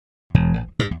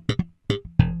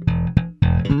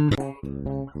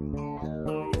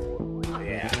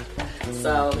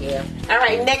So yeah. All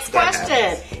right, next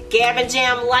question. Gavin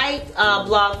Jam Light,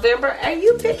 Blogvember. Are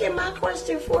you picking my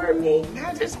question for me?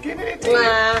 No, just giving it to you. All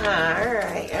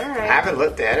right. I haven't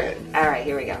looked at it. All right,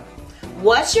 here we go.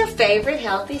 What's your favorite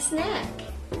healthy snack?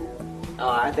 Oh,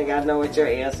 I think I know what your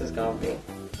answer's gonna be.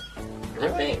 Really?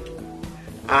 I think.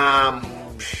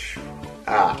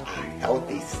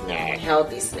 Healthy snack.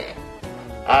 Healthy snack.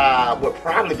 Would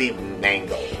probably be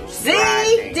mangoes. See?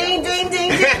 Fried Ding, mangoes. ding, ding,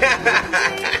 ding.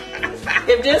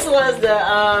 If this was the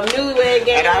newlywed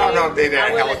game. And I don't know if they're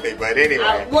that I would've- healthy, but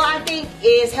anyway. Well, I think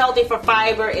it's healthy for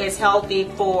fiber. It's healthy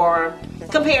for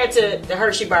compared to the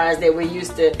Hershey bars that we're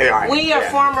used to. Yeah, We are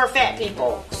yeah. former fat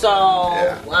people, so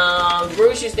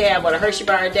Bruce used to have a Hershey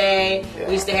bar a day. Yeah.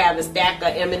 We used to have the stack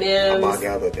of M&Ms. Among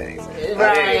other things. But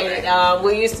Right. anyway.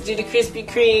 We used to do the Krispy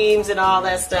Kremes and all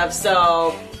that stuff.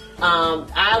 So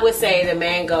I would say the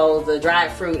mango, the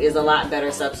dried fruit, is a lot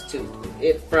better substitute.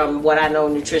 From what I know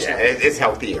nutritionally. Yeah, it's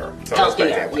healthier. So let's put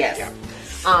it that way. Yes.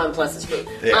 Yeah. Plus it's fruit.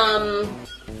 Yeah.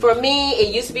 For me,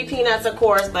 it used to be peanuts, of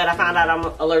course, but I found out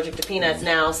I'm allergic to peanuts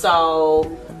now. So,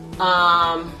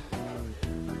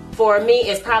 for me,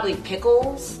 it's probably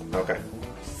pickles. Okay.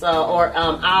 So, or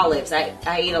olives. I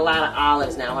eat a lot of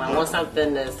olives now. When I want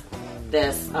something that's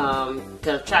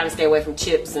to try to stay away from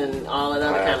chips and all that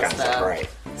other kind of stuff. Right.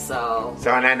 So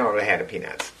and I normally had the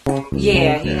peanuts.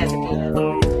 yeah, he has the peanuts.